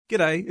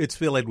G'day, it's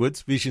Phil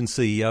Edwards, Vision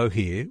CEO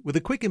here, with a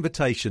quick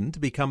invitation to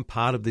become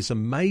part of this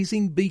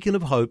amazing beacon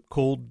of hope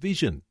called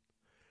Vision.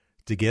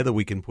 Together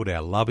we can put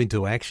our love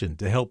into action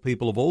to help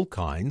people of all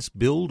kinds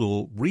build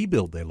or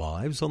rebuild their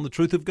lives on the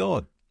truth of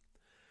God.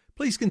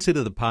 Please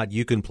consider the part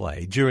you can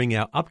play during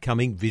our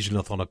upcoming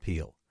Visionathon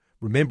appeal,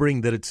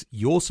 remembering that it's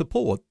your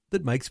support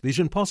that makes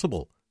Vision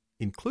possible,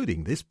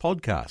 including this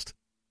podcast.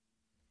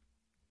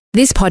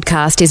 This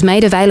podcast is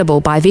made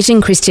available by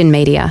Vision Christian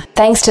Media,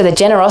 thanks to the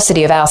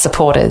generosity of our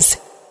supporters.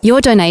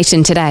 Your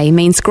donation today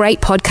means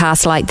great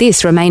podcasts like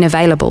this remain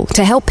available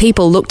to help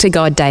people look to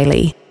God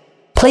daily.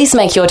 Please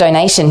make your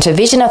donation to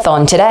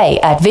Visionathon today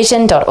at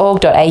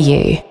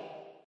vision.org.au.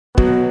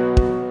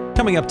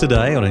 Coming up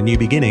today on A New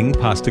Beginning,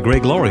 Pastor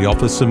Greg Laurie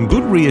offers some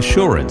good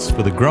reassurance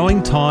for the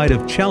growing tide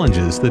of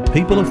challenges that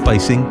people are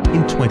facing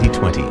in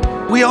 2020.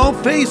 We all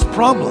face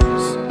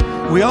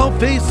problems. We all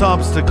face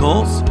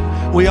obstacles.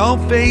 We all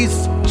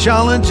face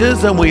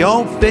challenges and we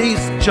all face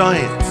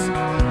giants.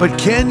 But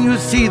can you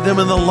see them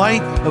in the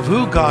light of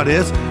who God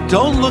is?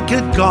 Don't look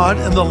at God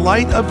in the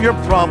light of your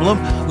problem.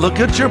 Look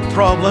at your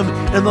problem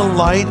in the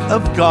light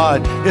of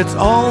God. It's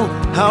all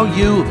how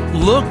you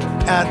look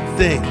at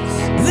things.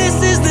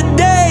 This is the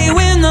day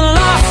when the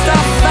lost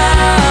are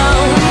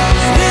found.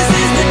 This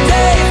is the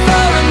day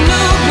for a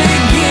new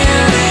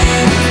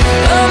beginning.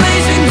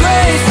 Amazing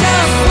grace,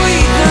 how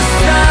sweet the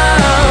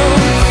sound.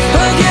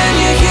 Again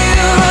you hear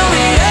all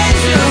the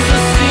angels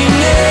are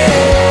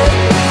singing.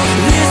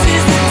 This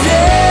is the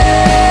day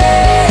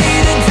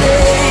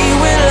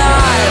when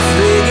life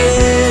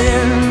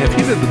begins. Now, if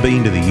you've ever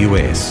been to the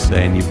US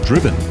and you've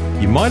driven,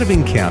 you might have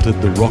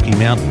encountered the Rocky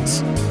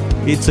Mountains.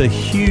 It's a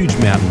huge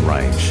mountain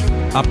range,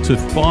 up to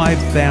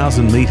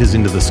 5,000 metres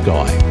into the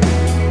sky.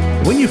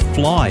 When you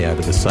fly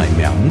over the same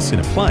mountains in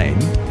a plane,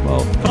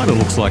 well, it kind of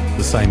looks like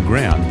the same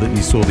ground that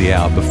you saw the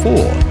hour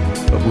before,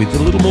 but with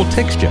a little more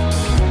texture.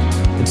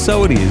 And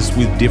so it is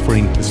with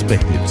differing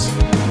perspectives.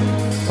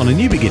 On A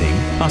New Beginning,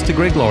 Pastor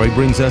Greg Laurie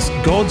brings us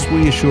God's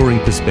reassuring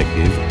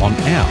perspective on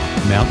our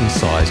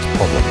mountain-sized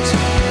problems.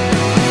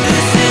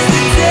 This is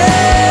the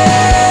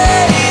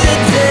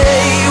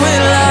day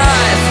when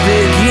life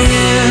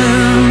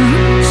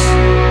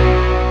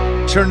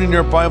begins. Turning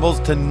your Bibles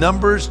to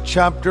Numbers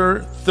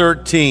chapter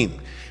 13.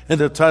 And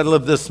the title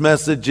of this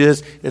message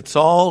is, It's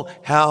All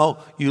How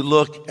You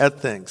Look at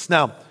Things.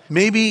 Now,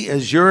 maybe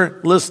as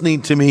you're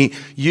listening to me,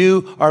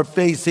 you are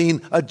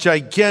facing a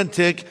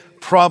gigantic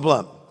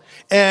problem.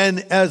 And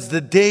as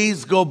the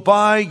days go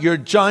by, your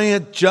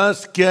giant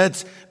just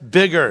gets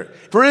bigger.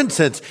 For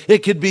instance,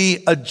 it could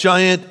be a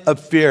giant of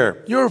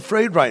fear. You're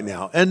afraid right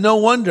now, and no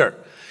wonder.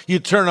 You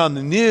turn on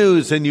the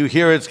news and you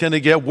hear it's going to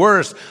get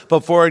worse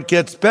before it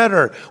gets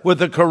better with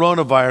the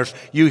coronavirus.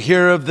 You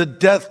hear of the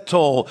death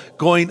toll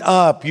going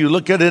up. You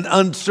look at an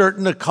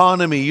uncertain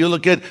economy. You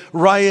look at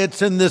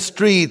riots in the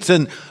streets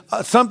and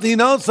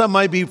something else that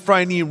might be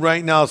frightening you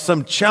right now,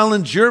 some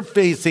challenge you're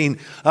facing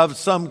of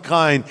some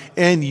kind,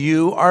 and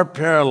you are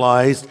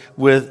paralyzed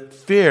with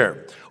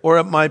fear. Or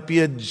it might be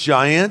a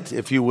giant,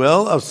 if you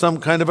will, of some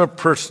kind of a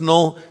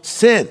personal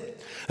sin.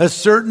 A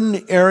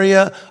certain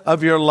area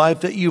of your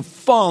life that you've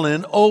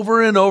fallen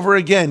over and over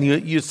again.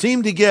 You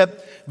seem to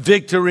get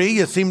victory.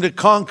 You seem to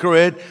conquer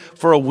it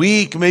for a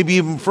week, maybe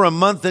even for a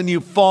month, and you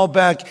fall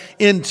back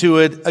into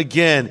it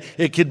again.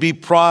 It could be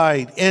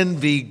pride,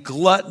 envy,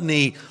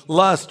 gluttony,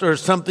 lust, or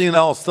something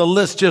else. The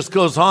list just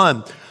goes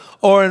on.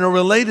 Or in a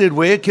related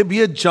way, it could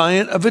be a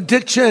giant of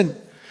addiction.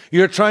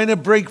 You're trying to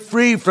break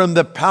free from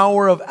the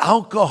power of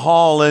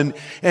alcohol and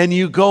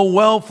you go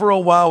well for a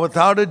while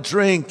without a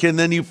drink, and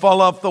then you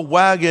fall off the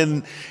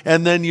wagon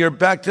and then you're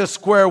back to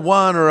square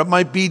one. Or it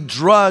might be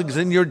drugs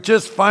and you're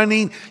just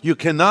finding you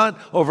cannot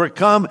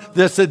overcome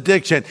this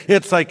addiction.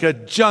 It's like a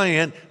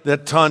giant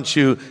that taunts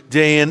you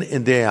day in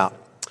and day out.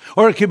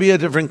 Or it could be a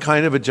different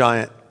kind of a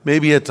giant.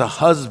 Maybe it's a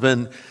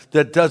husband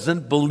that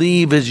doesn't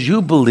believe as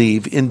you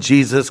believe in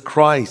Jesus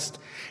Christ.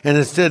 And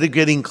instead of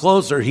getting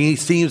closer, he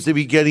seems to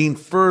be getting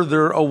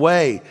further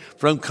away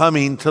from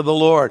coming to the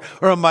Lord.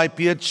 Or it might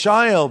be a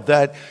child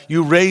that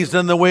you raised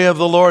in the way of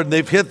the Lord, and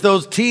they've hit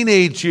those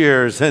teenage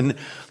years and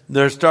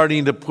they're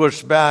starting to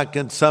push back,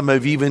 and some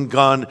have even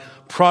gone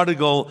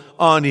prodigal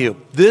on you.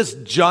 This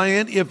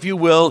giant, if you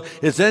will,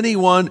 is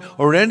anyone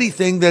or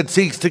anything that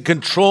seeks to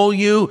control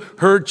you,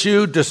 hurt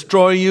you,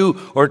 destroy you,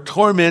 or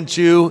torment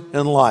you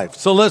in life.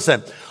 So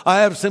listen,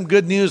 I have some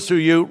good news for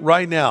you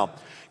right now.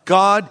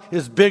 God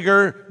is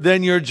bigger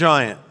than your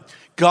giant.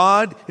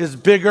 God is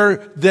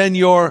bigger than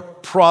your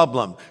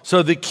problem.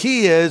 So the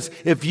key is,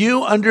 if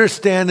you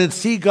understand and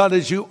see God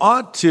as you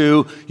ought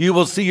to, you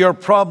will see your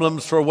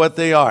problems for what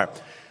they are.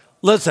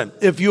 Listen,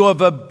 if you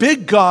have a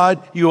big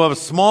God, you have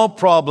small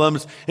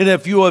problems. And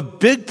if you have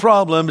big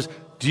problems,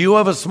 do you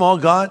have a small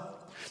God?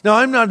 Now,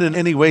 I'm not in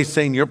any way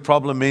saying your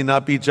problem may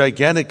not be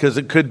gigantic, because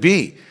it could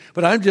be.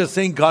 But I'm just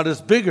saying God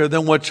is bigger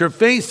than what you're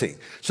facing.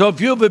 So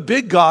if you have a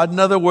big God, in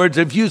other words,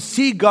 if you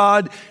see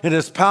God and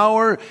His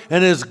power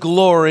and His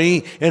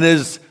glory and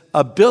His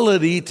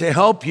ability to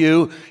help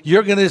you,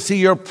 you're going to see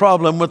your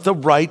problem with the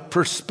right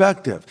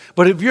perspective.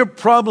 But if your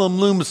problem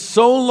looms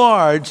so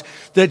large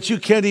that you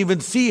can't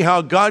even see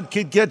how God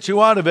could get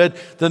you out of it,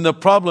 then the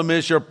problem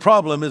is your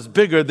problem is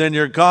bigger than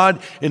your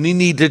God, and you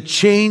need to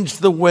change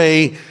the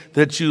way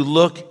that you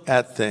look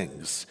at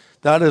things.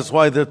 That is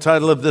why the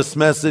title of this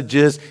message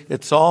is,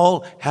 It's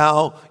All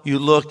How You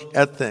Look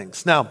at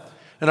Things. Now,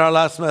 in our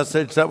last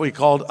message that we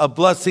called A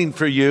Blessing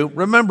for You,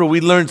 remember we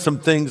learned some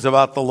things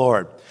about the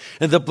Lord.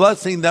 And the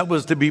blessing that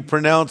was to be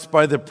pronounced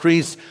by the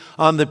priests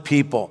on the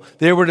people.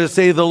 They were to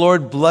say, the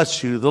Lord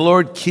bless you, the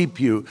Lord keep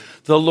you,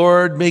 the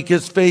Lord make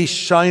his face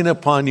shine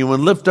upon you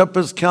and lift up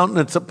his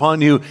countenance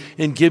upon you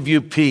and give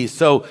you peace.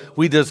 So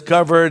we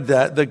discovered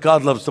that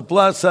God loves to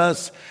bless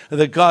us,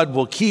 that God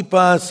will keep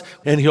us,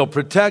 and he'll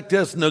protect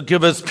us, and he'll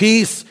give us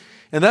peace.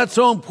 And that's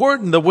so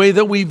important, the way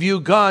that we view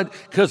God,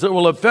 because it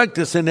will affect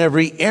us in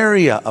every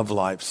area of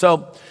life.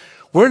 So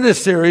we're in a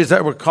series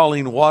that we're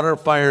calling Water,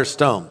 Fire,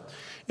 Stone.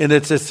 And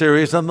it's a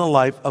series on the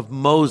life of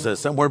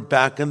Moses, and we're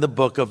back in the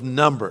book of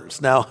Numbers.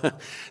 Now,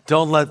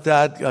 don't let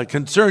that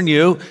concern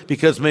you,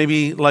 because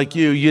maybe, like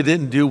you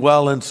didn't do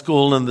well in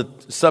school in the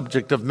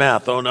subject of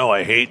math. Oh no,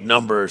 I hate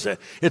numbers.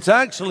 It's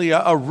actually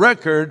a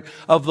record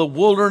of the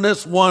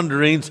wilderness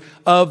wanderings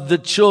of the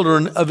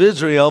children of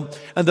Israel,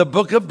 and the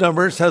book of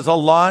Numbers has a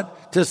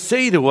lot to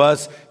say to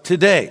us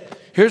today.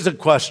 Here's a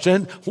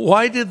question.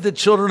 Why did the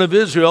children of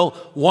Israel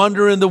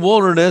wander in the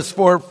wilderness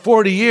for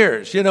 40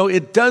 years? You know,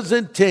 it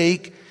doesn't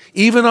take,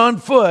 even on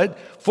foot,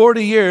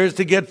 40 years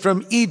to get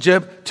from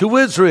Egypt to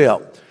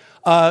Israel.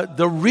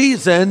 The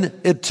reason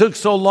it took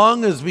so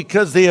long is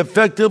because they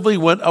effectively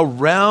went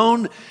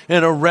around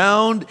and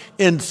around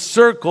in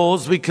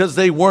circles because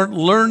they weren't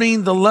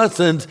learning the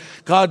lessons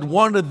God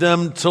wanted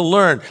them to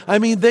learn. I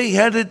mean, they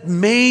had it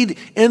made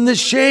in the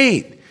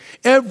shade.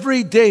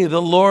 Every day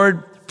the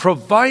Lord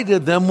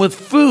provided them with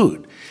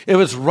food. It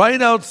was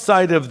right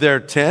outside of their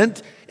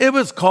tent. It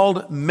was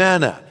called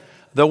manna.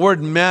 The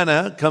word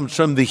manna comes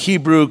from the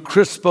Hebrew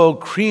crispo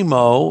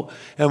cremo,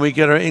 and we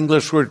get our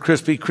English word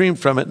Krispy Kreme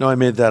from it. No, I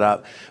made that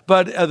up.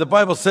 But the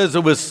Bible says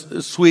it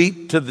was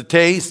sweet to the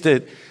taste.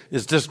 It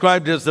is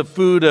described as the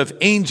food of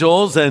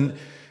angels, and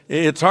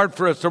it's hard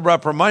for us to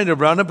wrap our mind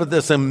around it, but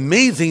this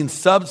amazing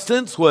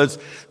substance was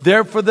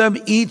there for them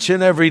each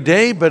and every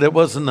day, but it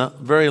wasn't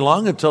very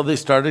long until they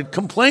started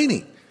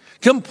complaining.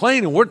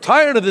 We're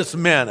tired of this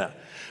manna.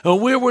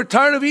 We're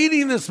tired of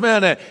eating this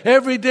manna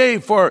every day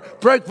for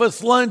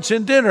breakfast, lunch,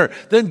 and dinner.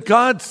 Then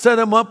God set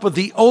them up with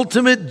the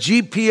ultimate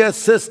GPS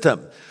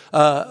system,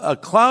 a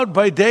cloud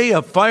by day,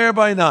 a fire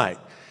by night.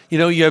 You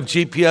know, you have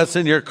GPS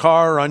in your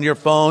car or on your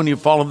phone. You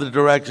follow the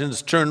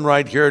directions, turn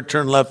right here,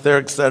 turn left there,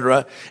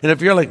 etc. And if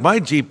you're like my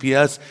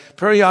GPS,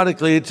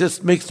 periodically it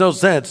just makes no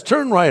sense.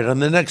 Turn right on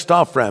the next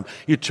off-ramp.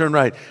 You turn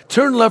right.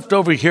 Turn left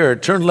over here.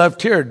 Turn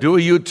left here. Do a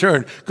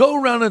U-turn. Go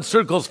around in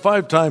circles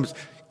 5 times.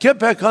 Get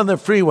back on the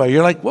freeway.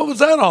 You're like, what was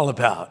that all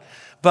about?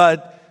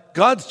 But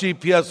God's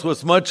GPS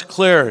was much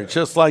clearer.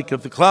 Just like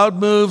if the cloud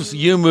moves,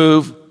 you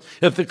move.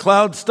 If the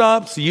cloud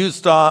stops, you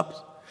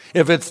stop.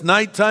 If it's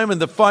nighttime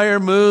and the fire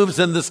moves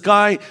in the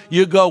sky,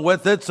 you go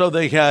with it. So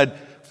they had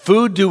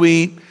food to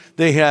eat.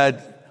 They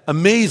had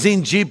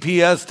amazing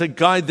GPS to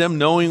guide them,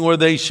 knowing where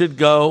they should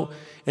go.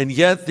 And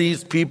yet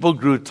these people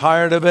grew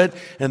tired of it,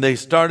 and they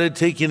started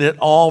taking it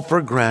all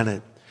for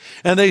granted.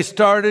 And they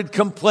started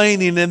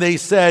complaining, and they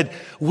said,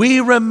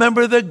 we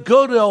remember the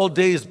good old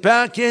days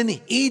back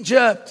in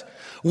Egypt.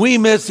 We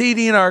miss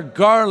eating our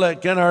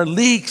garlic and our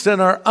leeks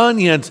and our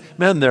onions.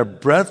 Man, their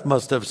breath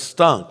must have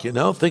stunk,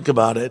 think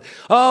about it.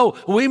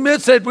 Oh, we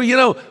miss it. We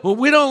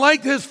don't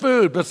like this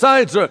food.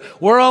 Besides,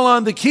 we're all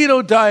on the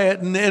keto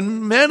diet,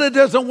 and manna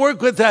doesn't work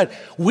with that.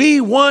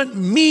 We want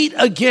meat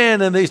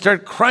again. And they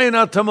start crying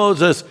out to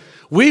Moses,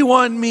 we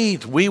want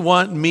meat,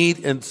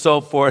 and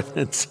so forth.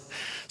 And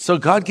so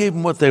God gave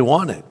them what they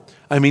wanted.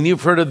 I mean,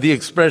 you've heard of the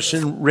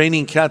expression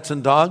raining cats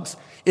and dogs.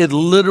 It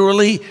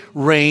literally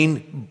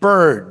rained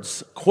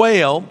birds,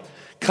 quail,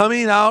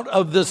 coming out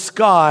of the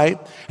sky.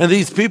 And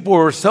these people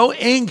were so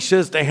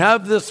anxious to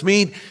have this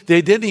meat,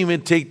 they didn't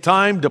even take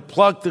time to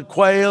pluck the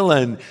quail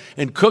and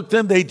cook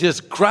them. They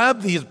just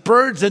grabbed these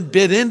birds and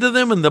bit into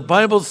them. And the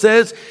Bible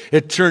says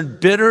it turned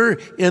bitter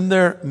in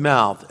their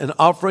mouth. And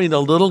offering a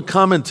little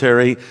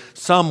commentary,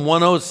 Psalm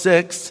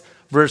 106,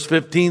 verse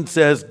 15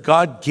 says,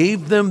 God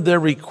gave them their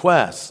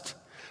request,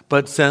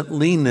 but sent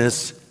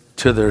leanness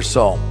to their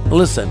soul.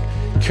 Listen,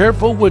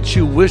 careful what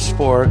you wish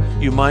for,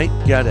 you might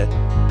get it.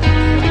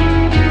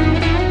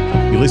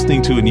 You're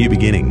listening to A New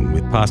Beginning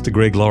with Pastor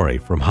Greg Laurie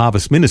from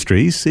Harvest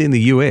Ministries in the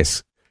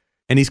US.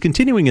 And he's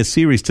continuing a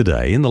series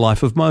today in the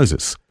life of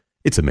Moses.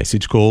 It's a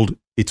message called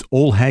It's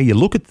All How You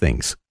Look at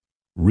Things.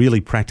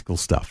 Really practical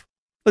stuff.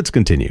 Let's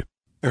continue.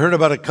 I heard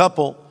about a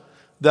couple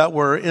that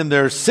were in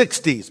their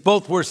 60s.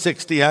 Both were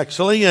 60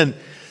 actually, and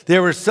they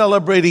were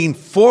celebrating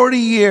 40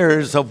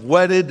 years of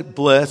wedded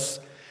bliss.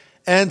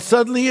 And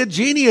suddenly a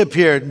genie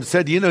appeared and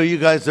said, you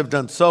guys have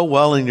done so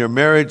well in your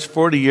marriage,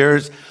 40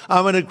 years.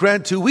 I'm going to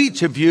grant to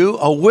each of you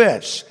a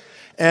wish.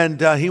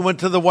 And he went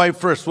to the wife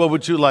first. What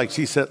would you like?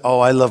 She said, oh,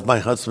 I love my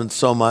husband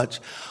so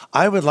much.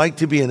 I would like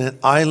to be in an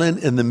island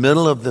in the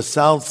middle of the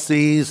South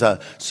Seas,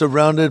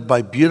 surrounded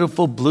by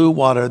beautiful blue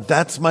water.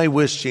 That's my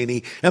wish,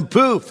 genie. And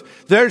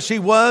poof, there she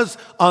was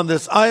on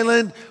this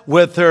island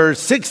with her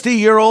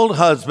 60-year-old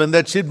husband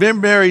that she'd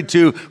been married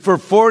to for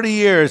 40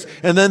 years.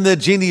 And then the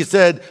genie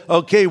said,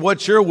 okay,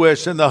 what's your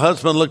wish? And the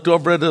husband looked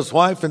over at his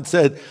wife and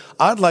said,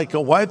 I'd like a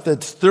wife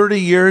that's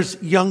 30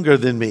 years younger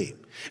than me.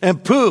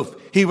 And poof,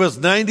 he was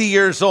 90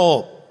 years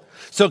old.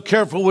 So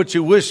careful what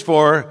you wish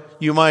for,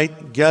 you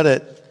might get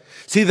it.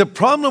 See, the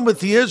problem with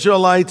the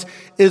Israelites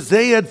is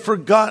they had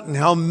forgotten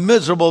how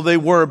miserable they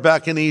were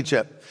back in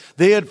Egypt.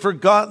 They had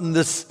forgotten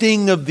the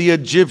sting of the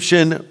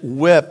Egyptian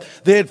whip.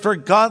 They had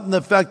forgotten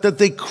the fact that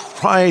they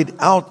cried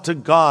out to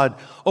God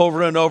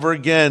over and over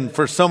again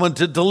for someone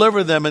to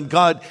deliver them. And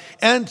God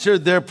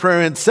answered their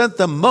prayer and sent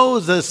them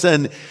Moses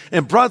and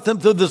brought them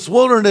through this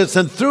wilderness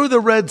and through the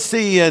Red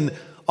Sea and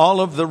all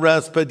of the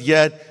rest. But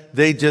yet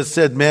they just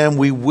said, man,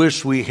 we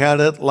wish we had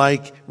it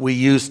like we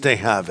used to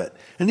have it.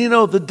 And you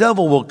know, the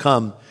devil will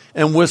come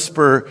and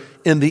whisper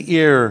in the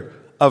ear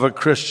of a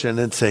Christian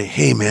and say,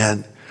 hey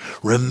man,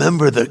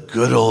 remember the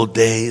good old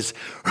days?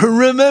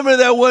 Remember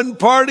that one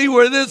party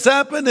where this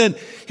happened? And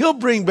he'll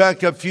bring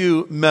back a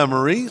few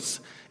memories.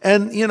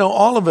 And you know,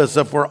 all of us,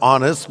 if we're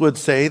honest, would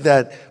say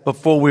that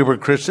before we were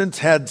Christians,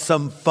 had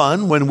some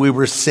fun when we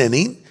were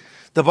sinning.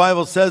 The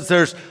Bible says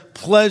there's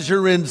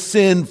pleasure in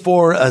sin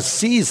for a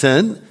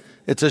season.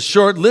 It's a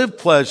short-lived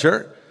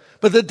pleasure.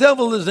 But the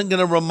devil isn't going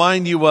to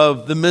remind you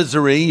of the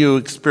misery you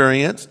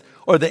experienced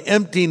or the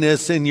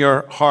emptiness in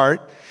your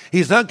heart.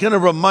 He's not going to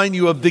remind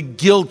you of the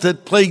guilt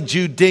that plagued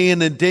you day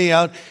in and day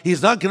out.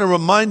 He's not going to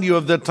remind you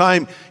of the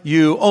time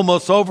you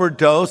almost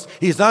overdosed.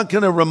 He's not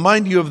going to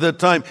remind you of the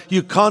time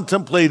you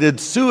contemplated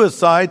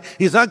suicide.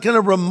 He's not going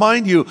to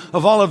remind you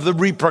of all of the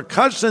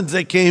repercussions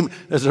that came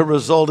as a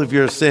result of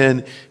your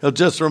sin. He'll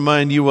just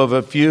remind you of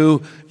a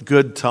few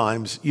good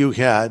times you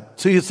had.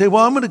 So you say,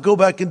 well, I'm going to go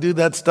back and do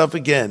that stuff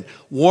again.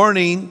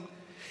 Warning,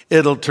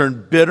 it'll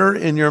turn bitter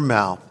in your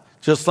mouth,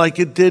 just like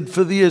it did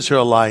for the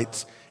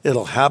Israelites.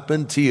 It'll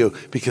happen to you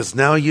because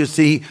now you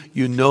see,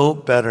 you know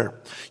better.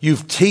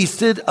 You've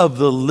tasted of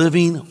the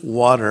living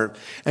water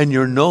and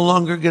you're no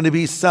longer going to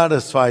be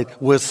satisfied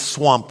with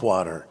swamp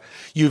water.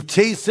 You've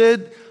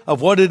tasted of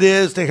what it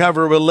is to have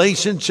a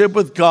relationship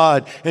with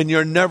God and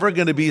you're never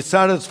going to be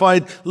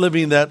satisfied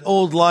living that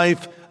old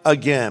life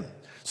again.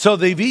 So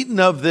they've eaten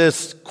of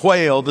this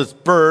quail, this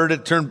bird.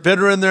 It turned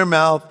bitter in their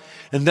mouth.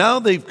 And now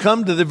they've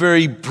come to the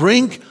very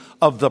brink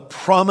of the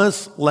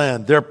promised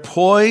land. They're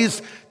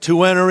poised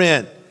to enter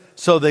in.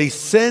 So they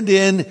send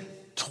in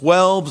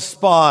 12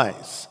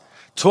 spies.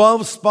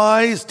 12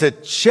 spies to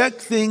check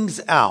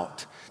things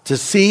out, to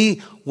see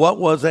what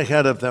was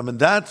ahead of them. And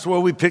that's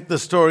where we pick the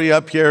story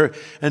up here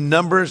in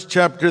Numbers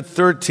chapter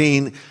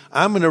 13.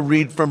 I'm going to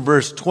read from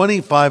verse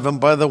 25.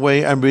 And by the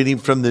way, I'm reading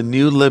from the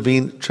New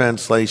Living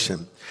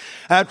Translation.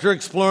 After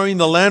exploring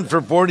the land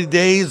for 40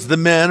 days, the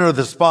men, or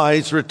the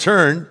spies,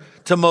 returned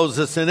to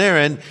Moses and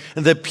Aaron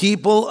and the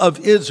people of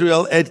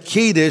Israel at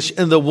Kadesh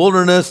in the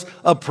wilderness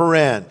of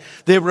Paran.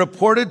 They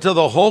reported to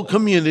the whole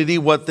community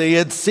what they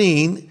had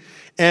seen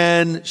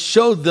and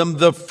showed them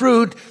the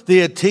fruit they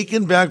had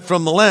taken back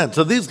from the land.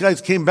 So these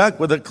guys came back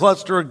with a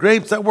cluster of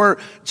grapes that were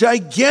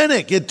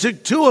gigantic. It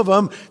took 2 of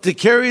them to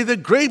carry the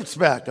grapes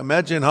back.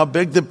 Imagine how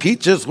big the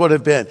peaches would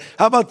have been.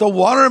 How about the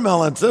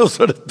watermelons? Those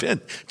would have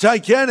been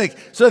gigantic.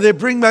 So they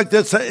bring back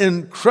this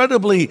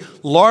incredibly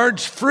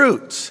large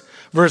fruits.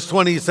 Verse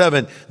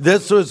 27,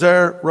 this was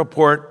their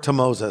report to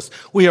Moses.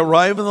 We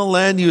arrive in the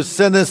land you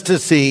sent us to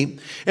see,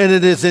 and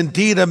it is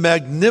indeed a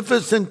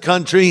magnificent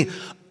country,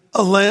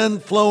 a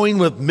land flowing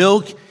with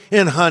milk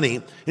and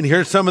honey. And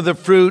here's some of the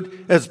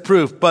fruit as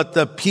proof. But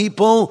the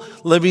people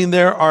living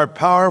there are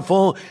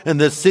powerful, and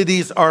the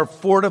cities are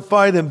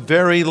fortified and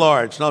very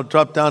large. And I'll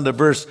drop down to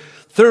verse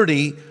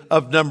 30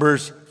 of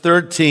Numbers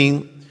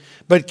 13.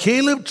 But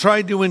Caleb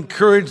tried to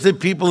encourage the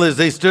people as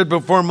they stood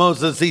before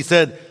Moses. He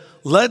said,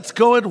 let's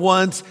go at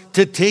once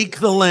to take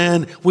the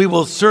land. We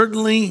will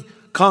certainly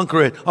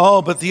conquer it.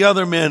 Oh, but the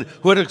other men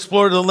who had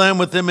explored the land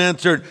with him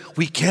answered,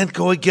 we can't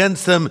go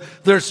against them.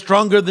 They're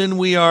stronger than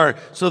we are.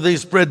 So they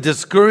spread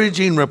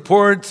discouraging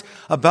reports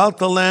about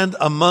the land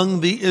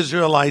among the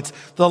Israelites.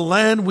 The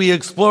land we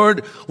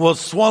explored will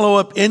swallow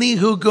up any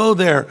who go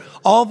there.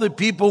 All the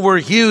people were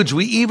huge.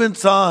 We even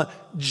saw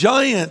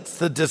giants,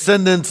 the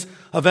descendants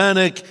of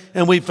Anak,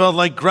 and we felt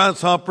like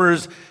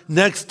grasshoppers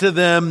next to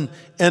them,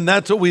 and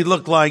that's what we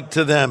looked like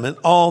to them. And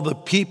all the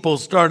people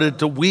started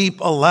to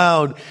weep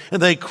aloud,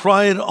 and they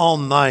cried all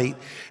night.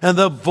 And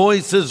the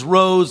voices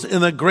rose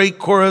in a great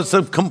chorus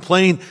of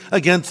complaint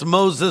against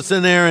Moses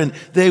and Aaron.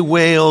 They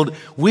wailed,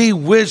 we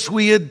wish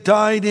we had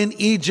died in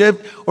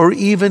Egypt or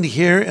even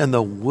here in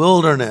the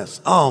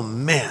wilderness. Oh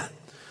man,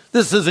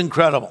 this is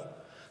incredible.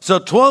 So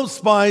 12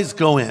 spies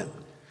go in.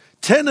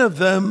 10 of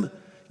them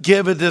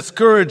give a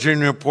discouraging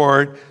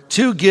report,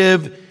 2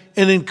 give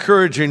an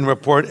encouraging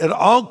report. It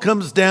all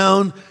comes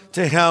down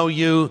to how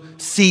you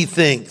see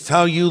things,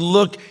 how you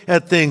look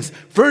at things.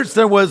 First,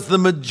 there was the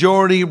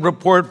majority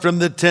report from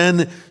the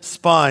 10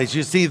 spies.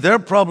 You see, their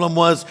problem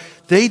was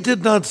they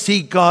did not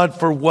see God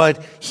for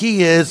what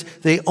he is.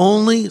 They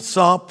only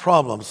saw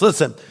problems.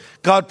 Listen,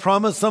 God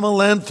promised them a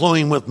land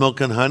flowing with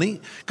milk and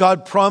honey.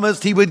 God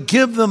promised he would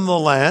give them the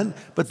land,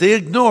 but they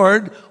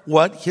ignored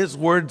what his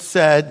word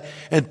said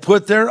and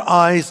put their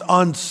eyes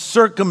on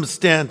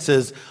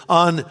circumstances,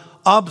 on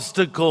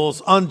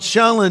obstacles, on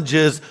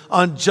challenges,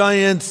 on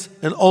giants,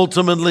 and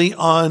ultimately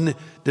on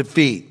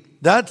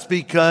defeat. That's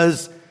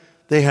because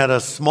they had a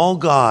small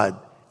God,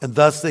 and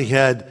thus they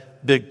had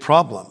big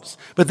problems.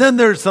 But then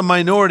there's the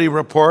minority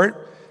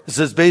report. This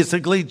is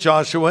basically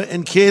Joshua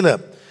and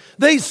Caleb.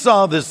 They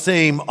saw the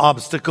same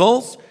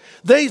obstacles.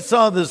 They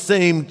saw the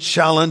same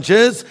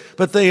challenges,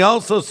 but they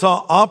also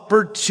saw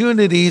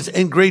opportunities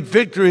and great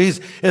victories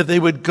if they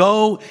would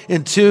go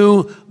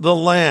into the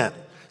land.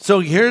 So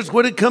here's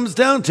what it comes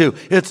down to.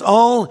 It's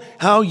all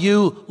how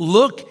you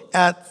look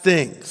at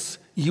things.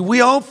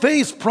 We all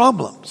face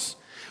problems.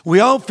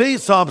 We all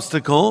face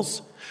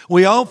obstacles.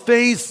 We all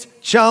face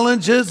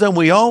challenges, and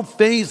we all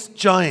face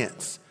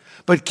giants.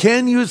 But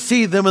can you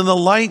see them in the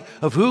light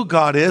of who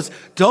God is?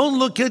 Don't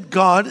look at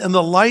God in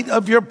the light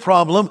of your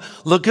problem.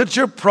 Look at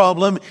your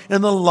problem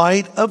in the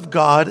light of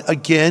God.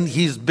 Again,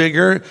 he's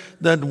bigger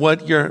than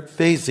what you're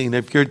facing.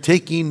 If you're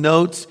taking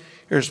notes,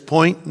 here's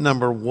point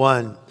number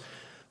 1.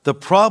 The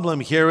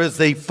problem here is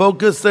they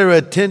focus their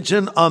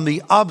attention on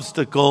the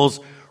obstacles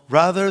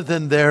rather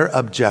than their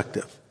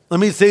objective. Let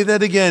me say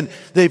that again.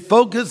 They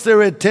focus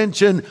their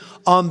attention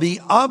on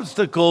the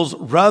obstacles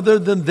rather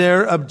than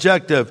their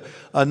objective.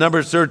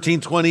 Numbers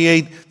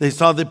 13:28, they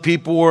saw the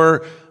people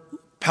were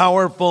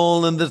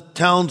powerful and the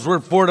towns were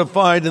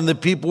fortified and the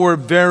people were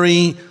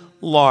very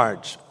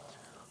large.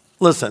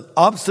 Listen,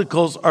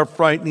 obstacles are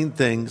frightening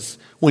things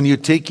when you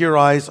take your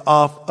eyes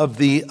off of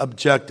the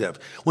objective.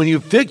 When you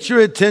fix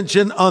your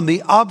attention on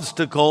the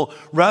obstacle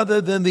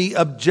rather than the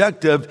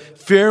objective,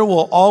 fear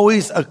will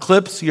always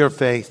eclipse your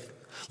faith.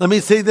 Let me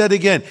say that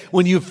again.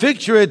 When you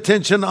fix your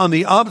attention on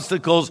the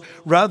obstacles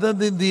rather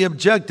than the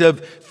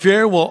objective,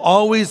 fear will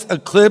always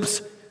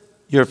eclipse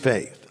your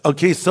faith.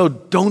 Okay, so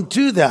don't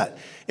do that.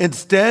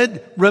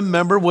 Instead,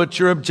 remember what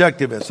your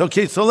objective is.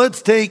 Okay, so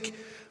let's take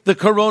the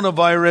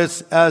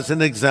coronavirus as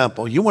an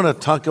example. You want to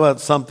talk about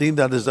something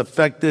that has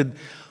affected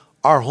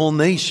our whole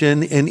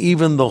nation and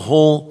even the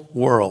whole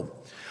world.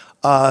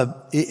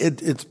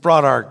 It's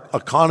brought our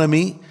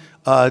economy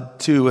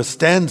to a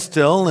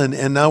standstill,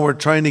 and now we're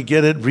trying to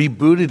get it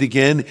rebooted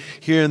again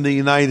here in the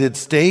United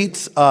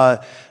States.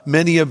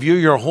 Many of you,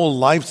 your whole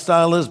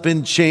lifestyle has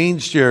been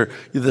changed.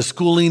 The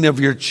schooling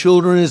of your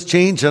children has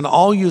changed, and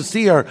all you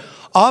see are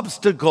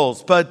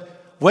obstacles. But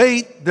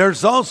wait,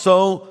 there's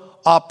also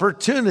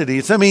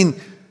opportunities. I mean,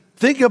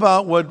 think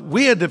about what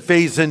we had to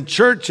face in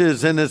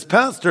churches, and as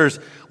pastors,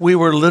 we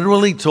were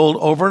literally told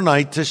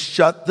overnight to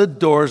shut the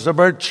doors of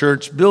our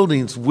church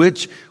buildings,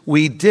 which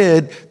we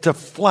did to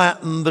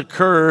flatten the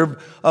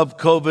curve of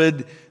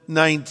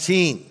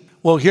COVID-19.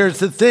 Well, here's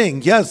the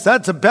thing. Yes,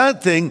 that's a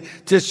bad thing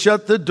to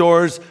shut the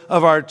doors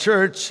of our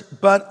church.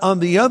 But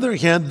on the other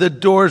hand, the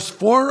doors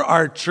for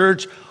our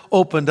church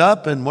opened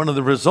up. And one of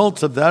the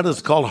results of that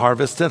is called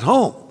Harvest at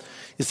Home.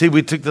 You see,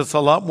 we took this a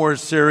lot more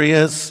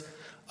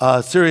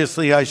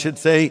seriously, I should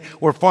say.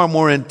 We're far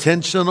more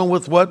intentional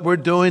with what we're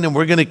doing, and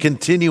we're going to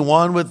continue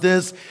on with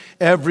this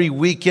every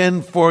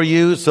weekend for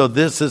you. So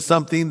this is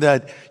something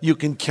that you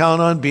can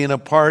count on being a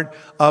part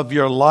of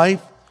your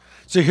life.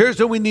 So here's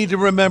what we need to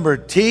remember.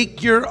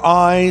 Take your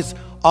eyes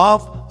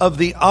off of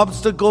the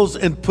obstacles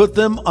and put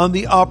them on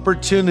the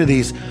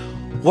opportunities.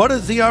 What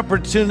is the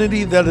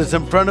opportunity that is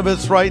in front of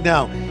us right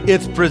now?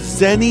 It's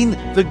presenting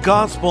the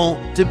gospel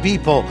to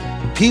people.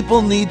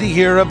 People need to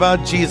hear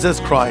about Jesus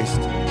Christ.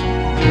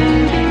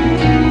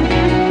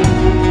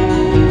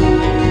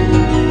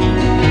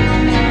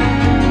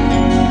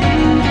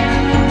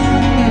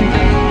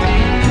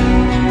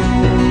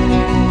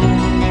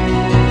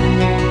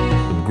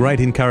 Great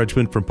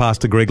encouragement from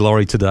Pastor Greg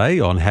Laurie today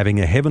on having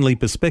a heavenly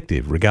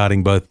perspective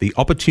regarding both the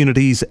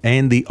opportunities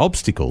and the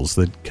obstacles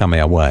that come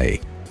our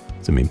way.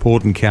 Some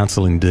important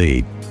counsel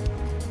indeed.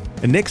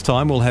 And next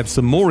time we'll have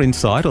some more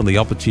insight on the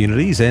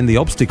opportunities and the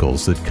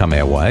obstacles that come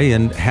our way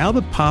and how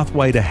the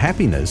pathway to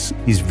happiness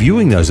is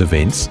viewing those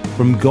events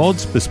from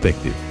God's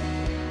perspective.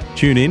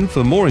 Tune in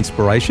for more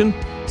inspiration,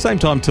 same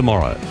time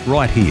tomorrow,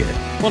 right here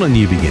on A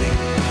New Beginning.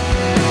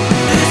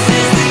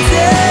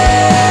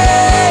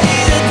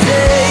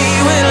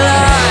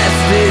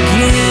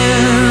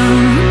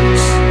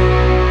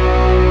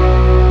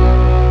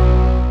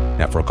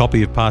 Now, for a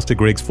copy of Pastor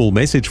Greg's full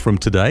message from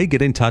today,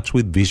 get in touch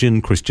with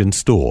Vision Christian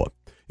Store.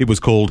 It was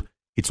called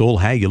It's All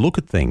How You Look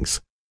at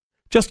Things.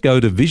 Just go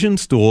to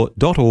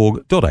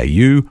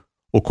visionstore.org.au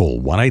or call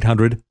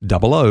 1800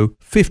 00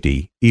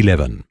 50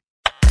 11.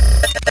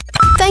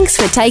 Thanks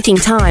for taking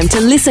time to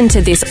listen to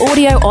this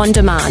audio on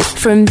demand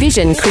from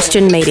Vision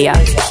Christian Media.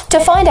 To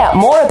find out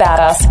more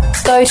about us,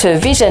 go to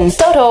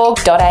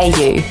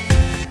vision.org.au.